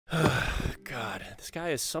this guy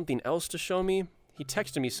has something else to show me. He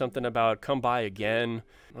texted me something about come by again.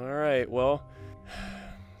 All right, well,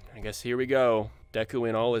 I guess here we go. Deku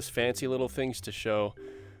and all his fancy little things to show.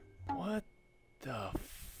 What the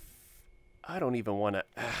I don't even want to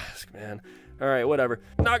ask, man. All right, whatever.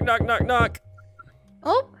 Knock, knock, knock, knock.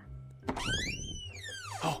 Oh.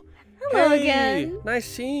 Oh. Hello hey, again. Nice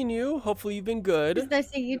seeing you. Hopefully you've been good. It's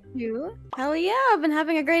nice seeing you too. Hell yeah, I've been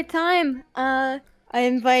having a great time. I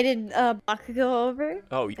invited Bakugo over.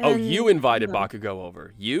 Oh, you invited Bakugo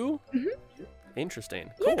over. You? Mm-hmm. Interesting.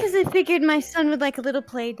 Cool. Yeah, because I figured my son would like a little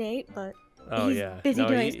play date, but he's busy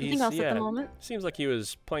doing something else at the moment. Seems like he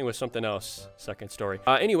was playing with something else. Second story.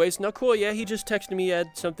 Anyways, no, cool. Yeah, he just texted me. He had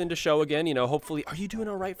something to show again. You know, hopefully. Are you doing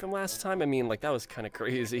all right from last time? I mean, like, that was kind of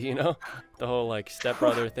crazy, you know? The whole, like,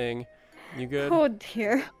 stepbrother thing. You good? Oh,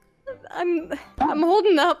 dear. I'm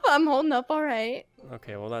holding up. I'm holding up all right.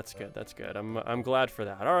 Okay, well, that's good. That's good. I'm glad for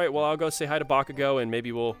that. All right, well, I'll go say hi to Bakugo, and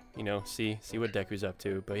maybe we'll, you know, see what Deku's up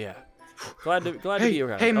to. But, yeah. Glad to be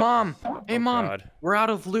around. Hey, Mom. Hey, Mom. God. We're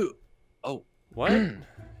out of loot. Oh. What?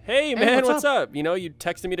 Hey, man, what's up? You know, you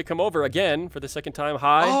texted me to come over again for the second time.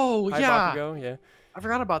 Hi. Oh, hi, yeah. Bakugo. Yeah. I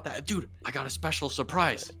forgot about that. Dude, I got a special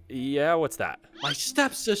surprise. Yeah, what's that? My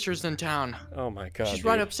stepsister's in town. Oh, my God. She's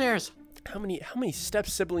right upstairs. How many step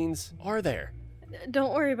siblings are there?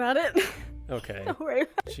 Don't worry about it. Okay. Don't worry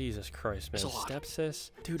about it. Jesus Christ, man.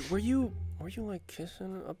 Stepsis. Dude, were you like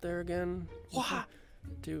kissing up there again? What?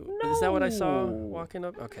 Dude, is that what I saw walking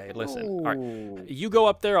up? Okay, listen. All right. You go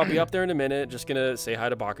up there. I'll be up there in a minute. Just gonna say hi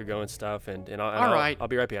to Bakugo and stuff, and I'll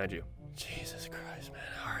be right behind you. Jesus Christ, man.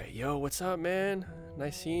 All right, yo, what's up, man?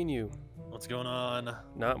 Nice seeing you. What's going on?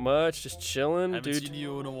 Not much, just chilling, Haven't dude. seen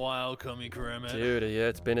you in a while, KREMIT. Dude, yeah,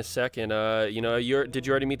 it's been a second. You know, did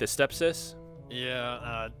you already meet the stepsis?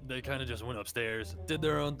 Yeah, they kind of just went upstairs, did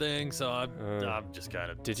their own thing, so I'm just kind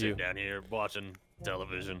of sitting down here watching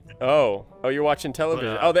television. Oh, you're watching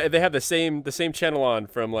television. But, they have the same channel on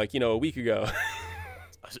from, like, you know, a week ago.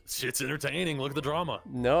 Shit's entertaining. Look at the drama.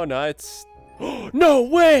 No, it's no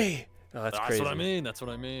way. Oh, that's crazy. That's what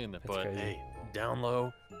I mean. But crazy. Hey, down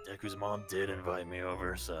low, Deku's mom did invite me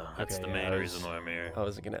over, so that's the main reason why I'm here. I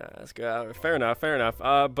was gonna ask. Fair enough.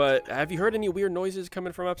 But have you heard any weird noises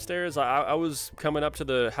coming from upstairs? I was coming up to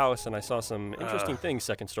the house and I saw some interesting things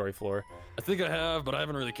second story floor. I think I have, but I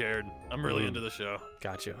haven't really cared. I'm really into the show.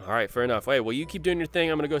 Gotcha. All right, fair enough. Hey, well, you keep doing your thing.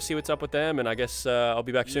 I'm gonna go see what's up with them, and I guess I'll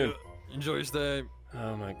be back soon. Enjoy your stay.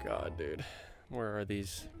 Oh my God, dude. Where are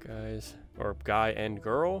these guys? Or guy and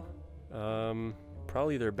girl?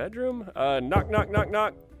 Probably their bedroom. Knock, knock, knock,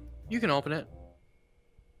 knock. You can open it.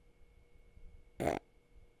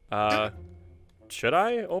 Should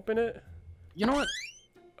I open it? You know what?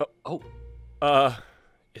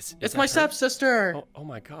 It's my stepsister. Oh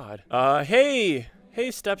my God. Hey,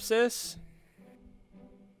 stepsis.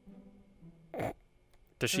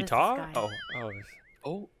 Does she talk?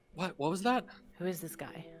 Oh, what was that? Who is this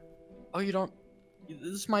guy? Oh, you don't. This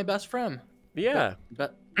is my best friend. Yeah.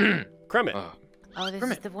 KREMIT. Oh, this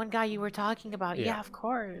is the one guy you were talking about. Yeah, of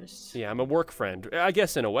course. Yeah, I'm a work friend. I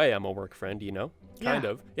guess in a way I'm a work friend, you know? Kind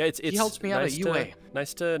of. Yeah, it's he helps me out at UA.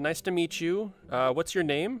 Nice to meet you. What's your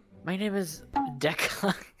name? My name is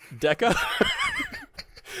Deku. Deku?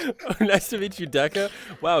 Oh, nice to meet you, Deku.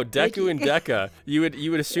 Wow, Deku and Deku.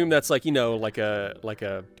 You would assume that's like, you know, like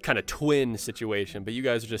a kind of twin situation, but you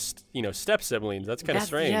guys are just, you know, step siblings. That's kind of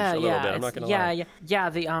strange a little bit. I'm not gonna lie. Yeah.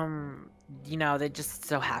 You know, that just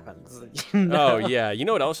so happens. Oh yeah. You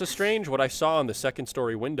know what else is strange? What I saw on the second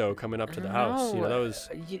story window coming up to the house. You know, that was.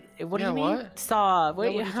 What do you mean? What? Saw? What?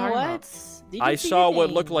 I saw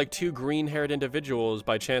what looked like two green-haired individuals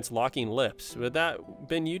by chance locking lips. Would that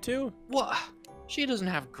been you two? What? She doesn't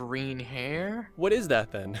have green hair. What is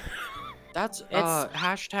that then? That's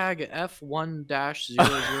hashtag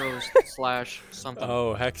F1-00/something.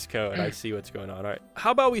 Oh, hex code. I see what's going on. All right.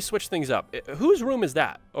 How about we switch things up? Whose room is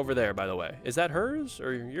that over there, by the way? Is that hers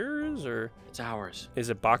or yours or? It's ours. Is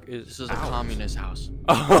it This is a communist house.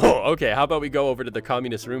 Oh, okay. How about we go over to the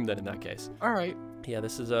communist room then in that case? All right. Yeah,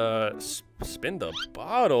 this is a spin the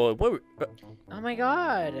bottle. What? Oh my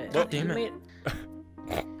God. God damn it.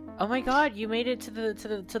 Oh my God, you made it to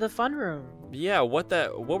the fun room. Yeah, what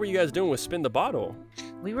were you guys doing with spin the bottle?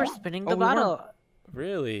 We were spinning the bottle.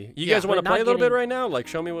 Really? You guys want to play a little bit right now? Like,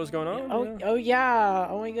 show me what's going on? Oh yeah.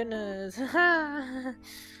 Oh my goodness. How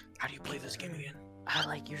do you play this game again?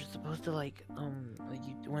 like you're supposed to like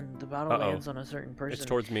when the bottle lands on a certain person. It's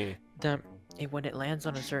towards me. When it lands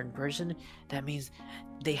on a certain person, that means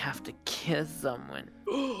they have to kiss someone.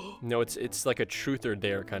 No, it's like a truth or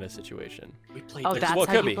dare kind of situation. We played Oh, this. that's Well, it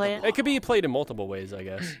how could you be. play it? It could be played in multiple ways, I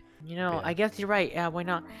guess. You know, Yeah. I guess you're right. Yeah, why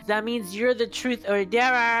not? That means you're the truth or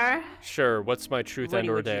darer. Sure. What's my truth Which and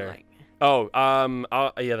or would you dare? like? Oh,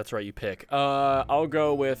 yeah, that's right. You pick. I'll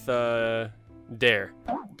go with dare.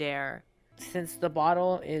 Dare. Since the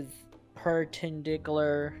bottle is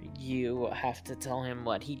perpendicular, you have to tell him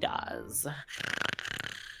what he does.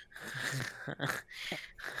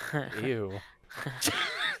 Ew.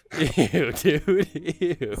 Ew, dude.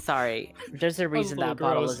 Ew. Sorry, there's a reason little that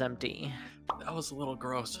bottle gross. is empty. That was a little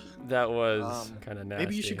gross. That was kind of nasty.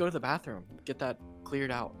 Maybe you should go to the bathroom. Get that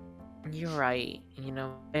cleared out. You're right. You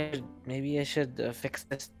know, maybe I should fix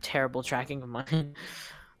this terrible tracking of mine.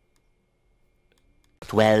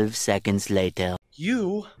 12 seconds later.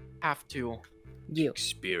 You have to You.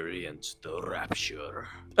 experience the rapture.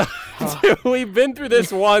 Dude, we've been through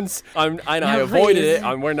this once. I No, avoided it.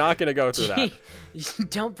 please. We're not gonna go through that.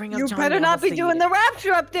 Don't bring up You Johnny better not be Appleseed. doing the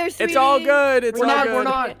rapture up there, sweetie. It's all good. It's We're all not, good. we're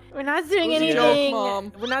not. We're not doing It was a anything. joke,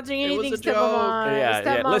 Mom. We're not doing It was anything, a joke. stepmom. Yeah.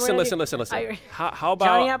 Stepmom, Listen. I- How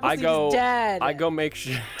Johnny about Appleseed's dead. I go make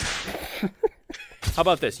sure. How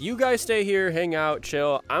about this? You guys stay here, hang out,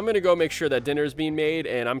 chill. I'm gonna go make sure that dinner's being made,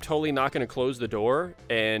 and I'm totally not gonna close the door.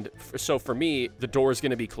 And so for me, the door is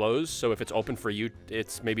gonna be closed. So if it's open for you,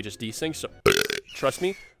 it's maybe just desync. So trust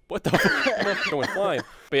me. What the fuck? Going flying.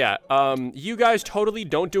 But yeah, you guys totally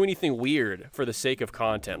don't do anything weird for the sake of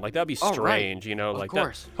content. Like that'd be Oh, right. strange, you know? Of like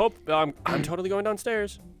course. that. Hope I'm totally going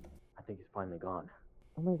downstairs. I think he's finally gone.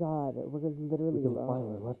 Oh my god, we're literally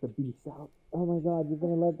alone. Let the beast out. Oh my god, you're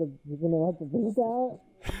gonna let the beast out?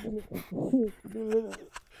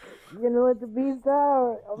 You're gonna let the beast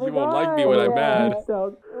out? Oh my You won't like me when I'm mad.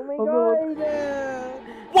 Oh my god.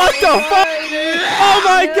 What the fuck? Oh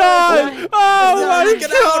my god! Oh my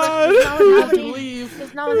god!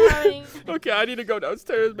 It's not what's happening. Okay, I need to go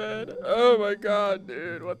downstairs, man. Oh my god,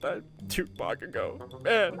 dude. What the Bakugo.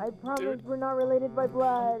 Man. I promise dude. we're not related by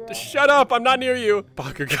blood. Shut up, I'm not near you.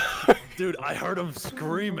 Bakugo. Dude, I heard him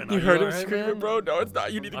screaming. You Are heard him alright, screaming, man? bro? No, it's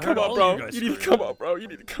not. You need to I come heard up, all bro. you guys You need to screaming. come up, bro. You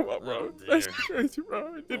need to come up, bro. Oh, That's dear. crazy,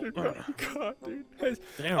 bro. I didn't know. God, dude.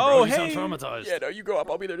 Damn, Oh, bro, you hey. sound traumatized. Yeah, no, you go up.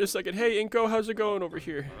 I'll be there in a second. Hey, Inko, how's it going over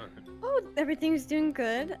here? Oh, everything's doing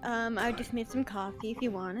good. I just made some coffee if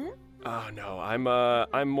you want it. Oh no,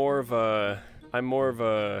 I'm more of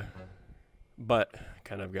a butt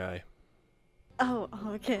kind of guy. Oh,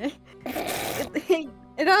 okay.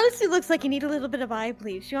 It honestly looks like you need a little bit of eye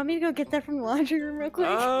bleach. You want me to go get that from the laundry room real quick?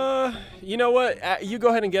 You know what? You go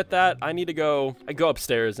ahead and get that. I need to go. I go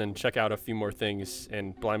upstairs and check out a few more things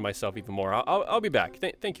and blind myself even more. I'll be back.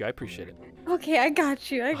 Thank you. I appreciate it. Okay, I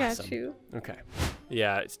got you. I got Awesome. you. Okay.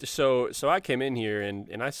 Yeah. So I came in here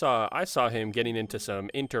and I saw him getting into some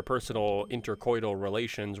intercoital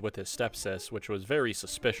relations with his stepsis, which was very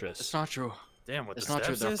suspicious. It's not true. Damn, what It's the not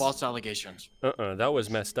true. They're Stepsis? false allegations. That was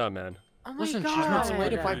messed up, man. Oh my Listen, she's god. not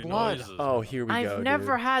related by Weird blood. noises. Oh, here we go. I've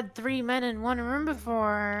never dude. had 3 men in one room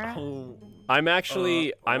before. Oh, I'm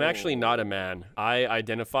actually oh. not a man. I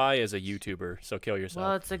identify as a YouTuber. So kill yourself.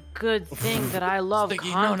 Well, it's a good thing that I love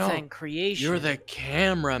Sticky, content no. creation. You're the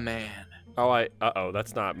cameraman. Oh,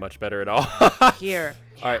 that's not much better at all. Here.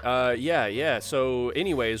 All right, yeah. So,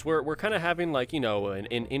 anyways, we're kind of having like, you know, an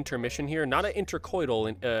intermission here, not an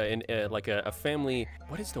intercoital, like a family.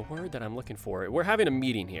 What is the word that I'm looking for? We're having a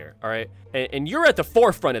meeting here, all right? And you're at the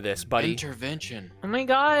forefront of this, buddy. Intervention. Oh my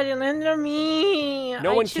god, Linda me.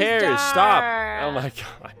 No I one choose cares. Stop. dark. Oh my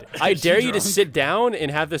god. I dare you to sit down and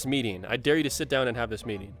have this meeting. I dare you to sit down and have this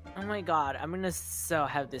meeting. Oh my god, I'm gonna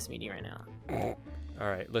have this meeting right now. All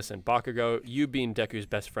right, listen, Bakugo, you being Deku's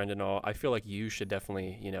best friend and all, I feel like you should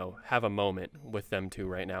definitely, you know, have a moment with them two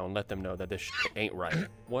right now and let them know that this shit ain't right.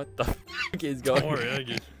 What the fuck is going don't on? worry, I get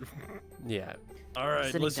you. Yeah. All right,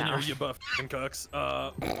 Sitting listen down. here, you buff f***ing cucks.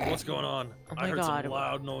 What's going on? Oh I my heard God. some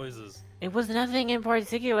loud noises. It was nothing in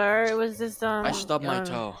particular. It was just I stubbed my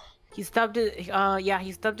toe. He stubbed it. Yeah,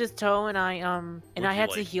 he stubbed his toe, and I Would had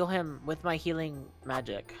you to like- heal him with my healing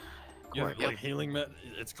magic. You have, Quirk. like healing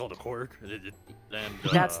it's called a quirk. And,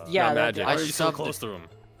 That's yeah. not That's magic. Why I are you so stubbed close to him?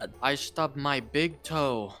 I stubbed my big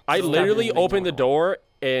toe. I Stop literally it. opened the door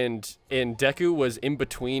and Deku was in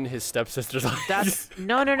between his stepsister's legs. That's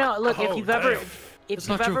no. Look, Oh, if you've ever damn. if It's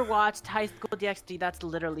you've not true. ever watched High School DxD, that's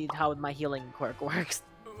literally how my healing quirk works.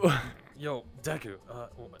 Yo, Deku,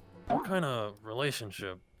 what kind of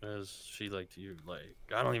relationship is she like to you? Like,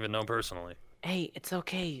 I don't even know personally. Hey, it's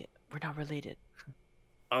okay. We're not related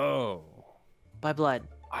Oh. by blood.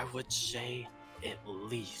 I would say at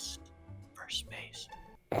least first base.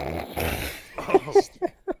 Oh.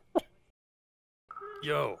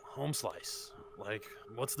 Yo, home slice. Like,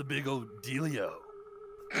 what's the big old dealio?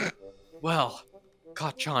 Well,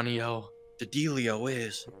 Cachanio, the dealio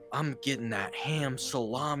is, I'm getting that ham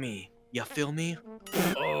salami. You feel me?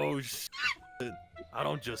 Oh, shit. I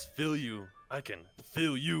don't just feel you. I can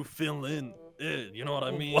feel you feeling it. You know what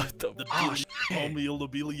I mean? What the Oh, dealio, homie,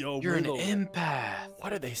 lobilio, You're an willow. empath.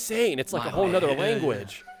 What are they saying? It's like My a whole nother man.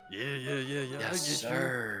 language. Yeah. I Yes, get you.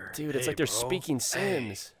 sir. Dude, it's Hey, like they're bro. speaking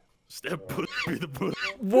Sims. Step put me the put.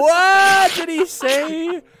 What did he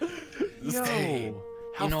say? Hey, Yo,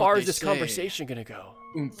 how you know far what is they this say. conversation gonna go?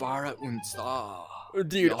 Umfara unsa.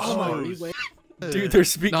 Dude, No, oh my, sorry. dude, they're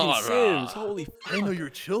speaking Nah, Sims. rah. Holy, I didn't know you were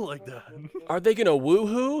chill like that. are they gonna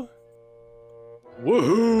woohoo?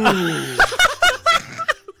 Woohoo!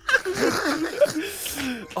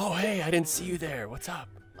 Oh, hey, I didn't see you there. What's up?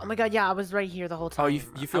 Oh my god, yeah, I was right here the whole time. Oh, you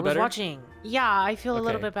feel I was better? watching. Yeah, I feel a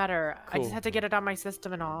little Okay, bit better. I cool. just had to get it out of my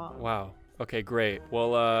system and all. Wow. Okay, great.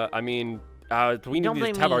 Well, I mean, we need Don't to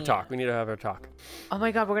blame have our me. talk. We need to have our talk. Oh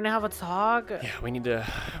my god, we're gonna have a talk? Yeah, we need to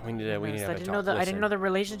have Goodness, a I talk. didn't know I didn't Listen. know the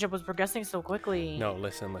relationship was progressing so quickly. No,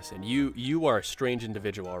 listen. You are a strange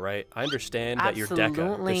individual, all right? I understand that you're Deku,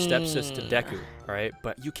 Absolutely. the stepsis to Deku, all right?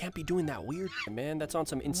 But you can't be doing that weird shit, man. That's on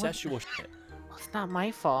some incestual shit. Well, it's not my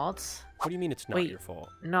fault. What do you mean it's not Wait, your fault?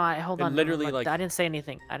 No, hold It on. literally, Look, like- I didn't say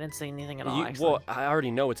anything. I didn't say anything at all, actually. Well, I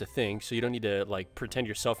already know it's a thing, so you don't need to like pretend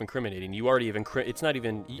you're self-incriminating. You already have it's not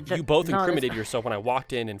even. You both no, incriminated yourself when I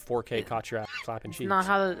walked in and 4K caught your ass clapping It's cheeks. not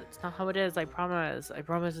how it is. I promise. I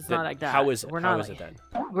promise it's Then not like that. How is it? We're How not is like, it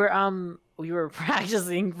then? we were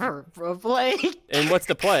practicing for a play. And what's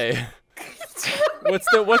the play?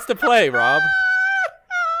 What's the play, Rob?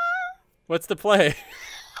 What's the play?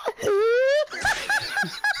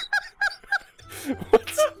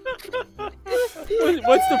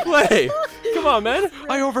 What's the play? Come on, man.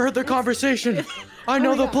 I overheard the conversation. I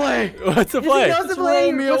know the play. What's the play? knows the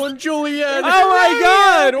play. Romeo and Juliet. Oh my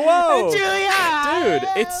God! Whoa, Julia!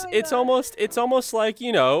 dude, it's almost like,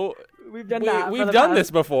 you know, We've done that. for we've the done past-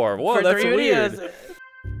 this before. Whoa, for that's 3 weird. videos.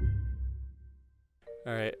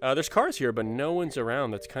 All right, there's cars here, but no one's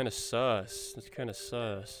around. That's kind of sus.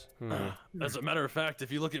 As a matter of fact,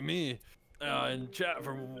 if you look at me in chat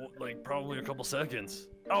for like probably a couple seconds.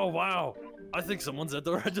 Oh wow, I think someone's at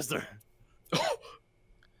the register.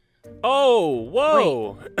 Oh,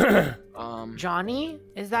 whoa, Johnny,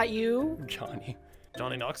 is that you? Johnny.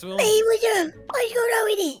 Johnny Knoxville. Hey, what's up? What's going on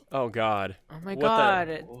with it? Oh God. Oh my What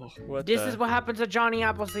god. What This the- is what happens to Johnny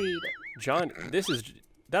Appleseed.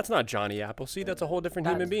 That's not Johnny Appleseed. That's a whole different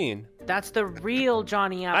human being. That's the real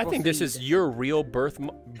Johnny I Appleseed. think this is your real birth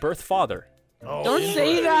father. Oh, Don't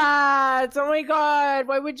say inbred. that! Oh my god!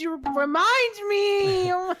 Why would you remind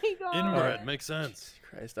me? Oh my god! Inbred makes sense.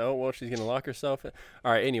 Christ. Oh, well, she's gonna lock herself in.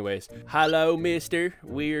 All right, anyways. Hello, mister.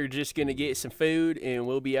 We're just gonna get some food and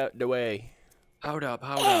we'll be out the way. Hold up.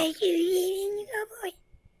 Hey, you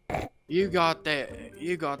boy. You got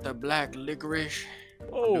the black licorice.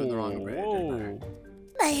 Oh, doing the wrong ingredient, whoa.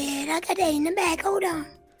 Man, I got that in the back. Hold on.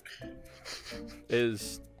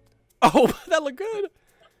 Oh, that looked good.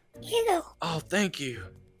 Here you go. Oh, thank you.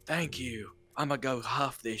 I'ma go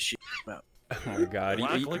huff this shit up. Oh my God.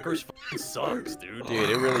 Black licorice fucking sucks, dude. Dude,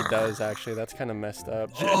 it really does, actually. That's kind of messed up.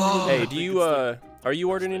 Oh, Hey, do you, are you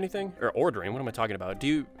ordering anything? Or ordering? What am I talking about?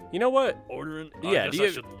 You know what? Ordering? Yeah, I guess do you-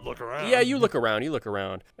 I should look around. Yeah, you look around.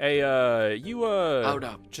 Hey, you, Hold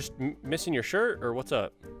up. just missing your shirt, or what's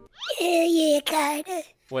up? Yeah, kinda.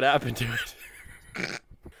 What happened to it?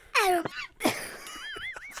 I don't.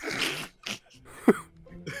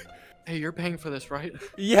 Hey, you're paying for this, right?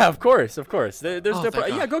 Yeah, of course. There's Oh, no thank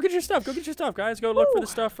yeah, God. go get your stuff. Guys. Go look for the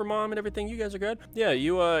stuff for mom and everything. You guys are good. Yeah,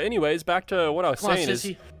 you, anyways, back to what I was Come on, saying is,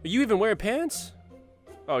 sissy. are you even wearing pants?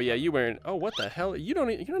 Oh, yeah, you wearing, oh, what the hell? You're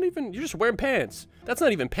just wearing pants. That's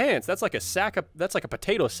not even pants. That's like that's like a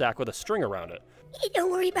potato sack with a string around it. Hey,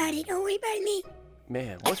 don't worry about it. Don't worry about me.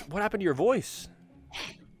 Man, what happened to your voice?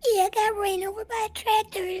 Yeah, I got ran over by a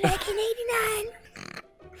tractor like in '89.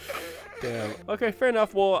 Damn. Okay, fair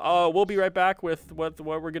enough. Well, we'll be right back with what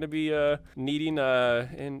we're gonna be needing.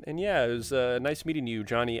 And yeah, it was nice meeting you,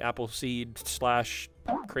 Johnny Appleseed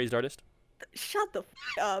 / crazed artist. Shut the f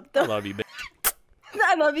up. I love you, bitch.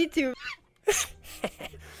 I love you too.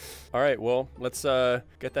 All right, well, let's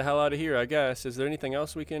get the hell out of here, I guess. Is there anything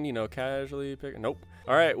else we can, casually pick? Nope.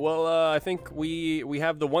 All right, well, I think we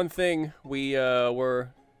have the one thing we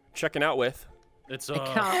were checking out with. It's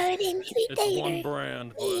can't- Them sweet it's one taters.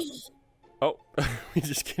 brand, but Oh, we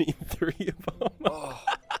just can eat 3 of them. Oh,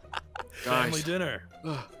 family guys, dinner.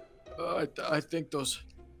 I think those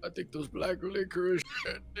I think those black licorice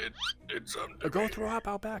did something to Go me. throw up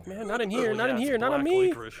out back, man. Not in here. Oh, Not in yeah, it's here. Not on black me.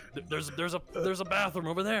 licorice. There's a bathroom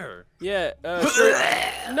over there. Yeah. Sure.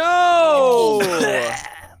 No.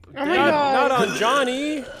 Oh my god! Not on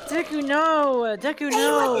Johnny. Deku, no! Deku,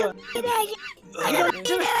 no!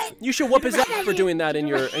 You should whoop his ass for doing that in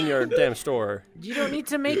your damn store. You don't need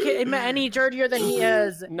to make it any dirtier than he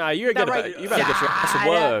is. Nah, you That gotta right? get your ass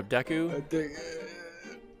whooped, Deku. I think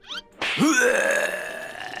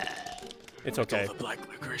It's okay. the black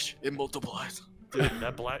licorice. It multiplies. Dude,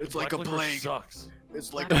 that black. It's black like a licorice plague. Sucks.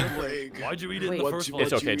 It's like a plague. Why'd you eat it in Wait. the What first you-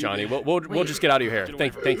 place? It's okay, Johnny. We'll just get out of your hair. Get away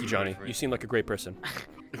Thank from you, me. Johnny. You seem like a great person.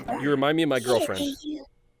 You remind me of my girlfriend.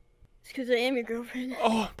 Because I am your girlfriend.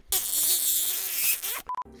 Oh,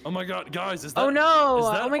 Oh my god, guys, is that? Oh no!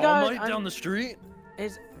 Is that Oh my All god! Might down the street?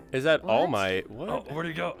 Is is that What? All Might? Oh, What? where'd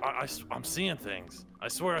he go? I'm seeing things. I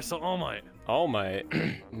swear I saw All Might. All Might?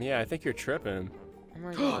 Yeah, I think you're tripping. oh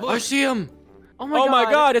my god! I see him. Oh my Oh god!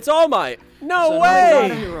 my God! It's All Might! No It's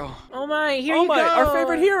another way! hero. Oh my! Here All you Might, go! our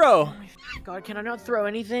favorite hero. God, can I not throw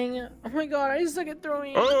anything? Oh my god! I suck at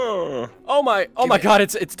throwing. Oh my God!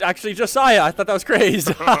 It's actually Josiah. I thought that was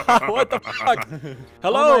crazy. What the fuck?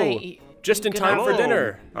 Hello. Oh my, Just in you time can for have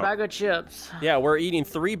dinner. a Bag of chips. Yeah, we're eating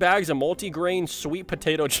 3 bags of multi-grain sweet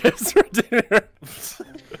potato chips for dinner.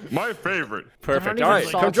 My favorite. Perfect. They're All not right,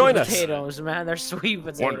 even come salty join us. potatoes, man. They're sweet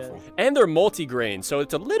potatoes. Wonderful. And they're multi-grain, so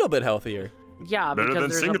it's a little bit healthier. Yeah, Better because than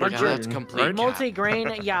there's a singular bunch Yeah, of that's complete. right?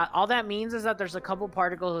 multi-grain. Yeah, all that means is that there's a couple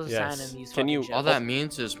particles of Yes. sand in these. Can you- fucking All chips. that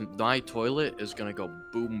means is my toilet is gonna go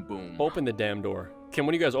boom boom. Open the damn door. Can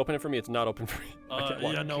one of you guys open it for me? It's not open for me. I can't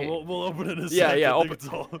walk. Yeah, no, Okay. we'll open it in a Yeah, sec. yeah, I think open- it's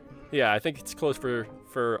all. Yeah, I think it's closed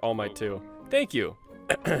for All Might too. Thank you.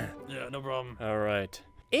 Yeah, no problem. All right.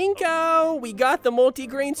 Inko, we got the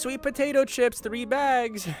multi-grain sweet potato chips, 3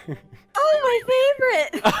 bags. Oh, my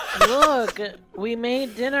favorite! Look, we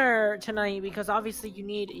made dinner tonight because obviously you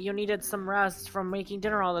needed some rest from making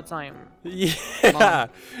dinner all the time. Yeah.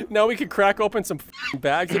 Now we can crack open some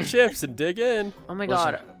bags of chips and dig in. Oh my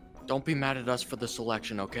Listen, god. Don't be mad at us for the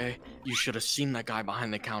selection, okay? You should have seen that guy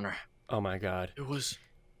behind the counter. Oh my God. It was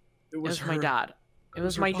It was her. my dad. It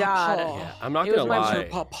was her my papa. dad. Yeah, I'm not It was gonna my lie.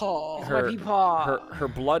 Papa. It's my peepaw. Her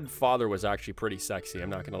blood father was actually pretty sexy. I'm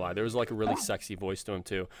not gonna lie. There was like a really sexy voice to him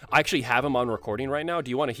too. I actually have him on recording right now. Do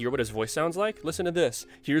you want to hear what his voice sounds like? Listen to this.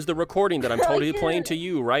 Here's the recording that I'm totally playing to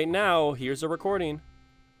you right now. Here's the recording.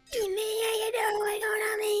 Hey, man, how you doing? What's going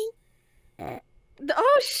on, man?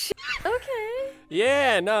 Oh, shit. Okay.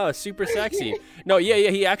 Yeah, no, super sexy. No,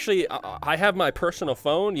 yeah. He actually, I have my personal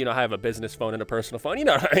phone. You know, I have a business phone and a personal phone. You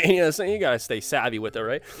know, so you gotta stay savvy with it,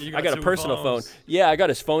 right? You I got a two personal phones. phone. Yeah, I got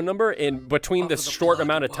his phone number, and between Off this of the short plug,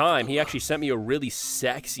 amount of off the time, he plug. actually sent me a really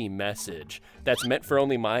sexy message that's meant for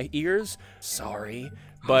only my ears. Sorry.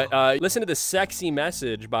 But listen to the sexy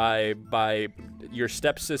message by your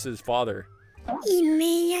stepsis's father. Hey,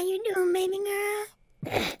 man, how you doing, baby girl? You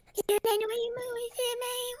doing any way you move,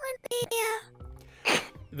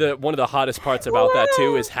 man? One of the hottest parts about that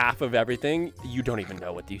too is half of everything you don't even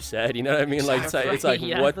know what you said. You know what I mean? Like it's like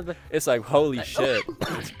Yeah, what? the- It's like holy shit.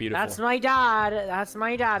 It's beautiful. That's my dad. That's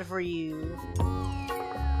my dad for you.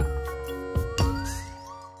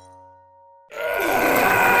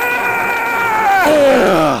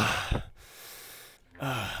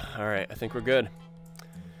 All right, I think we're good.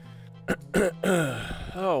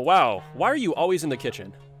 Oh wow, why are you always in the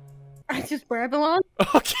kitchen? I just where I belong.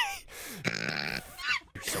 Okay.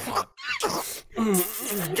 You're so hot.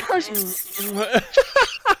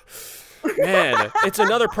 Man, it's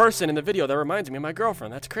another person in the video that reminds me of my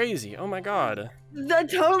girlfriend. That's crazy. Oh my god.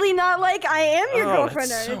 That's totally not like I am your Oh,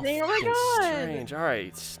 girlfriend or that's so anything. Oh my fucking god. strange. All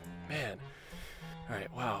right, man. All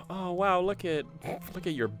right, wow. Oh wow, look at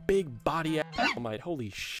your big body. Oh my, holy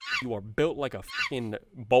shit, you are built like a fucking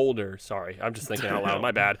boulder. Sorry, I'm just thinking out loud.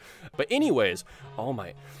 My bad. But anyways, oh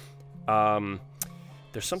my.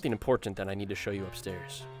 There's something important that I need to show you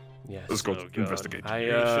upstairs. Yes. Let's go Oh, God. investigate. I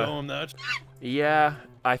You ain't show him that. yeah,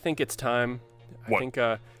 I think it's time. I What? think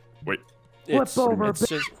Wait. it's over, it's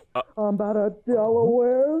just I'm about a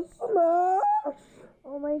Delaware smash.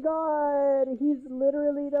 Oh my god, he's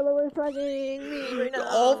literally Delaware smashing me right now.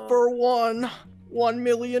 All for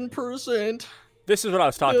 1,000,000%. this is what I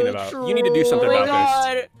was talking about. You need to do Oh something my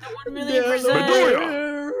about this. god, 1,000,000%.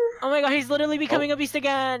 Bedoya. Oh my god, he's literally becoming a beast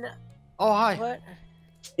again. Oh, hi. What?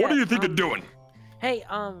 What do Yeah, you think of doing? Hey,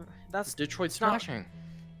 that's Detroit not- smashing.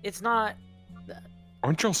 it's not.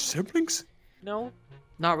 Aren't y'all siblings? No,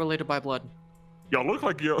 Not related by blood. Y'all look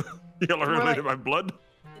like y'all are More related like- by blood.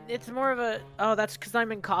 it's more of a. Oh, that's because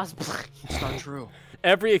I'm in cosplay. It's not true.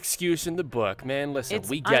 Every excuse in the book, man. Listen, It's-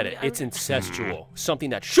 we get I'm- it. It's incestual. Something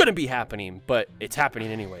that shouldn't be happening, but it's happening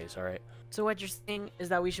anyways, all right? So what you're saying is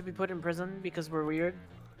that we should be put in prison because we're weird?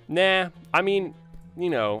 Nah, I mean, you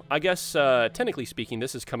know, I guess technically speaking,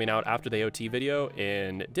 this is coming out after the OT video,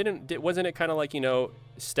 and wasn't it kind of like, you know,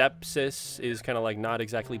 Stepsis is kind of like not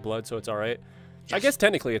exactly blood, so it's all right? I guess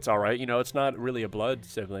technically it's all right. You know, it's not really a blood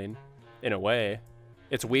sibling, in a way.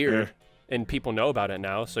 It's weird, and people know about it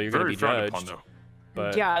now, so you're gonna be frowned judged. upon, though.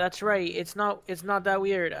 But Yeah, that's right. It's not that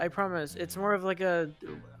weird. I promise. It's more of like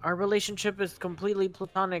our relationship is completely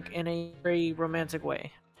platonic in a very romantic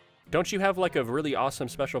way. don't you have like a really awesome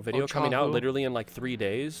special video coming out Chaco. literally in like 3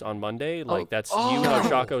 days on Monday? Like that's you, oh.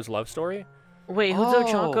 Chaco's love story. Wait, who's Oh.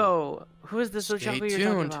 Ochako? Who is this Stay Ochako you're talking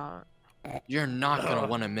tuned. about? You're not gonna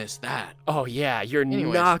want to miss that. Oh yeah, you're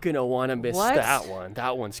Anyways. not gonna want to miss What? that one.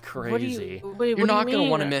 That one's What do crazy. you, wait, You're what not do you gonna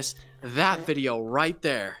want to mean? miss that video right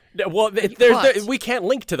there. Well, But- we can't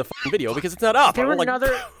link to the fucking video because it's not up. There I'm like,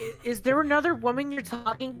 is there another woman you're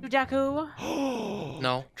talking to, Deku?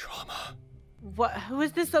 No. Drama. What? Who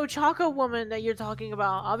is this Ochako woman that you're talking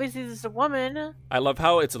about? Obviously, this is a woman. I love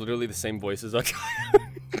how it's literally the same voice as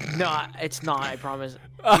No, it's not. I promise.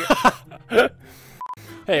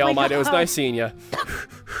 Hey, Oh my Almighty, it was God. nice seeing you.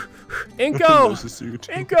 Inko! Nice to see you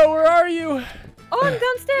too. Inko, where are you? Oh, I'm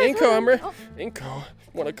downstairs. Inko, hold on. Inko,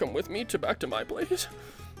 want to come with me back to my place?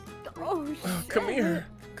 Oh, Come here.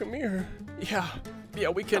 Come here. Yeah,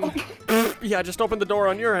 we can. Yeah, just open the door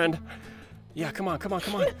on your end. Yeah, come on.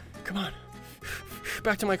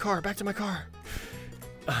 Back to my car.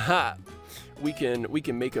 Aha. We can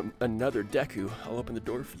make another Deku. I'll open the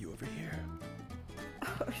door for you over here.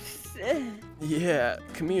 Oh, shit. Yeah,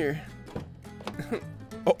 come here.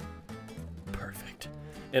 Oh, perfect.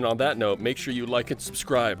 And on that note, make sure you like and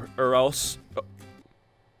subscribe, or else. Oh.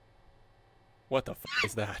 What the f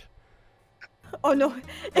is that? Oh no,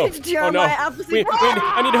 it's Jeremiah no. Appleseed.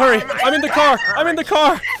 I need to hurry. I'm in the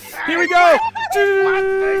car. Here we go.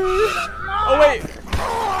 Oh wait.